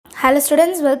Hello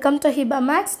students, welcome to Hiba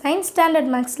Max 9th standard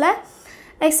Max la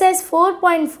exercise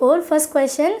 4.4 first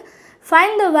question.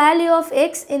 Find the value of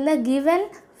x in the given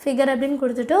figure அப்படினு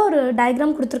கொடுத்துட்டு ஒரு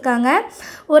diagram கொடுத்திருக்காங்க.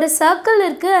 ஒரு circle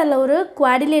இருக்கு, அதுல ஒரு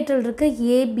குவாட்ரிலேட்டரல் இருக்கு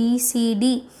ABCD.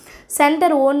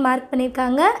 சென்டர் O மார்க்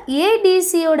பண்ணிருக்காங்க.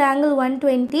 ADC ஓட ஆங்கிள்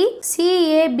 120,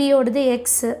 CAB ஓடது x.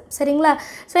 சரிங்களா?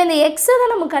 சோ இந்த x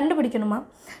தான் நம்ம கண்டுபிடிக்கணுமா?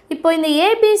 இப்போ இந்த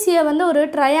ABC வந்து ஒரு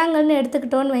ட்ரையாங்கிள்னு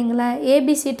எடுத்துக்கிட்டோம்னு வைங்களேன்.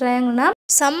 ABC ட்ரையாங்கிள்னா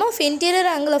sum of interior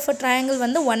angle of a triangle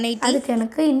வந்து 180. அதுக்கு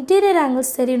எனக்கு interior angles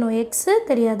தெரியணும், x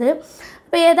தெரியாது.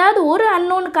 இப்போ ஏதாவது ஒரு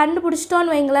unknown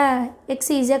கண்டுபிடிச்சிட்டோம்னு வைங்களேன்,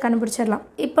 x ஈஸியா கண்டுபிடிச்சிடலாம்.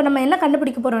 இப்போ நம்ம என்ன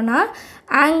கண்டுபிடிக்க போறோம்னா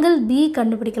angle B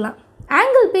கண்டுபிடிக்கலாம்.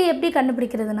 angle B எப்படி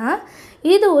கண்டுபிடிக்கிறதுனா,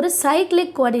 இது ஒரு cyclic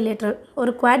quadrilateral.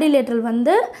 ஒரு quadrilateral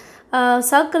வந்து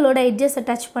சர்க்கிளோட எட்ஜஸ்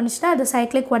டச் பண்ணிச்சுனா அது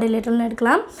cyclic quadrilateralனு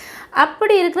எடுக்கலாம்.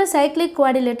 அப்படி இருக்கிற cyclic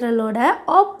quadrilateralோட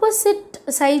ஆப்போசிட்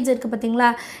சைட்ஸ் இருக்கு பாத்தீங்களா,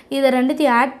 இத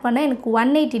ரெண்டுத்தையும் ஆட் பண்ணா எனக்கு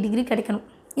 180 டிகிரி கிடைக்கணும்.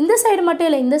 இந்த சைடு மட்டும்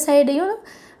இல்ல, இந்த சைடையும்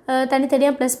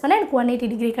தனித்தனியா ப்ளஸ் பண்ணா எனக்கு 180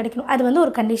 டிகிரி கிடைக்கணும். அது வந்து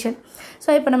ஒரு கண்டிஷன். சோ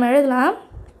இப்போ நம்ம எழுதலாம்,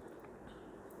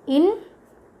 in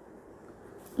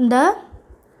the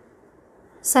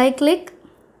cyclic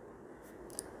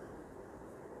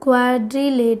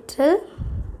quadrilateral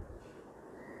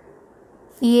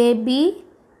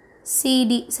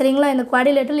ABCD. சரிங்களா? இந்த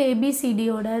quadrilateral ABCD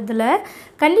ஓட இதுல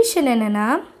கண்டிஷன் என்னன்னா,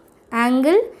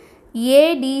 angle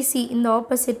ADC இந்த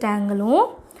ஆப்போசிட் ஆங்கிளும்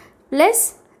பிளஸ்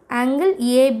angle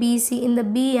ABC இந்த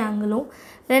B ஆங்கிளும்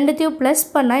ரெண்டுத்தையும் ப்ளஸ்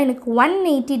பண்ணா எனக்கு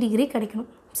 180 டிகிரி கிடைக்கணும்.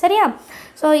 சரியா?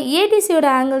 சோ ADC ஓட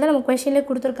ஆங்கிள் தான் நம்ம क्वेश्चनல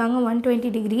கொடுத்திருக்காங்க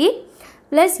 120 டிகிரி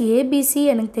plus ABC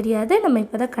எனக்கு தெரியாது, நம்ம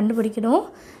இப்போதான் கண்டுபிடிக்கணும்.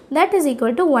 that is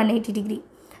equal to 180 degree.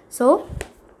 So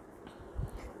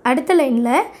அடுத்த லைன்ல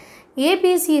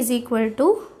ABC is equal to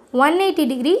 180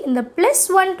 degree, இந்த plus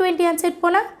 120 அந்த சைடு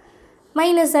போனா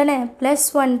மைனஸ் தானே, plus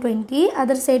 120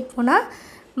 அதர் சைடு போனா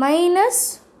மைனஸ்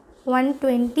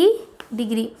 120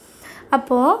 டிகிரி.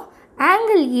 அப்போ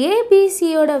ஆங்கிள் ABC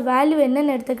யோட வேல்யூ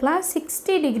என்னன்னு எடுத்துக்கலாம்,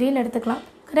 60 டிகிரின்னு எடுத்துக்கலாம்.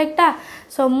 கரெக்ட்டா?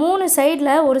 சோ மூணு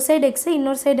சைடுல ஒரு சைடு x,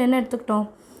 இன்னொரு சைடு என்ன எடுத்துக்கிட்டோம்,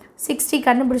 60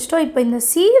 கண்டுபிடிச்சிட்டோம். இப்போ இந்த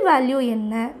C வேல்யூ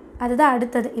என்ன, அதுதான்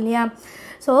அடுத்தது இல்லையா?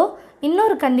 சோ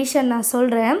இன்னொரு கண்டிஷன் நான்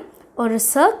சொல்றேன். ஒரு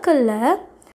சர்க்கிள்ல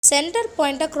சென்டர்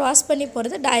பாயிண்ட்டை கிராஸ் பண்ணி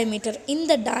போகிறது டயமீட்டர்.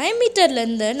 இந்த டயமீட்டர்ல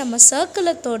இருந்து நம்ம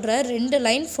சர்க்கிளை தொடுற ரெண்டு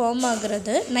லைன் ஃபார்ம்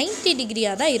ஆகுறது 90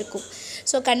 டிகிரியா தான் இருக்கும்.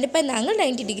 ஸோ கண்டிப்பாக இந்த ஆங்கிள்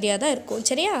 90 டிகிரியா தான் இருக்கும்.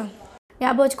 சரியா?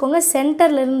 ஞாபகம் வச்சுக்கோங்க,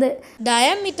 சென்டர்ல இருந்து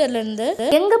டயமீட்டர்ல இருந்து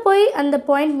எங்க போய் அந்த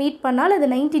பாயிண்ட் மீட் பண்ணாலும் அது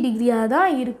 90 டிகிரியா தான்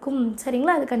இருக்கும்.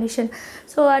 சரிங்களா? அது கண்டிஷன்.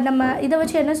 ஸோ நம்ம இதை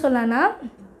வச்சு என்ன சொல்லலாம்னா,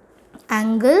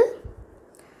 angle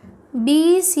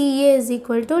BCA is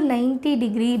equal to 90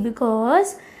 degree because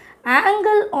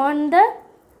angle on the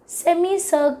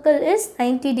semicircle is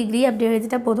 90 degree. அப்படி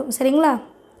எழுதிட்டா போதும். சரிங்களா?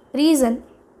 reason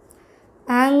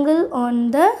angle on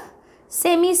the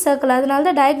semicircle, அதனால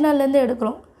தான் டயகனல்ல இருந்து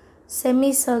எடுக்கிறோம்.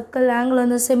 semicircle angle on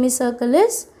the semicircle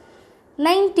is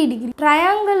 90 degree.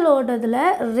 triangle ஓடதுல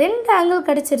ரெண்டு ஆங்கிள்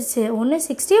கிடைச்சிருச்சு, ஒன்னு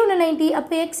 60 ஒன்னு 90.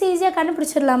 அப்ப x ஈஸியா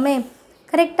கண்டுபிடிச்சிடலாமே.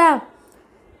 கரெக்ட்டா?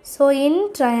 so in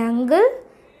triangle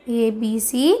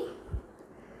ABC,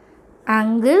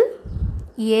 angle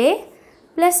A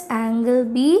plus angle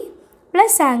B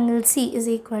plus angle C is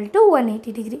equal to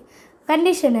 180 degree.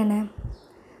 Condition என்ன?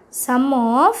 Sum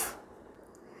of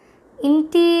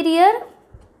interior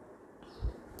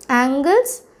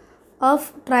angles of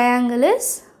triangle is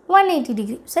 180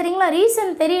 degree. சரிங்களா?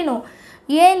 Reason தெரியணும்,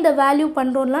 ஏன் இந்த வேல்யூ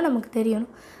பண்ணுறோம்லாம் நமக்கு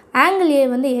தெரியணும். angle A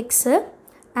வந்து x,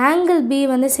 angle B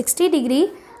வந்து 60 degree,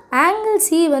 angle C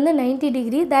வந்து 90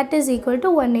 degree, that is equal to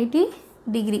 180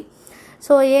 degree.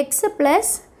 So x plus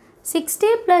 60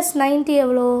 plus 90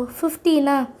 எவ்வளோ, 50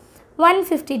 னா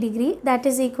 150 degree, that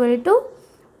is equal to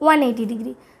 180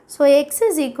 degree. So x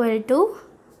is equal to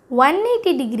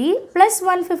 180 degree plus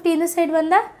 150 இந்த side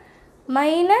வந்தா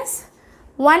minus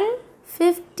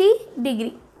 150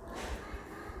 degree.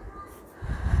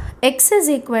 x is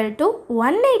equal to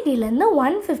 180 லேருந்து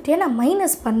 150 நான்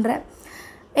minus பண்ணுறேன்.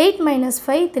 8 minus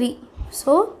 5 3,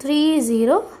 so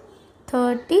 30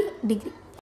 30 degree.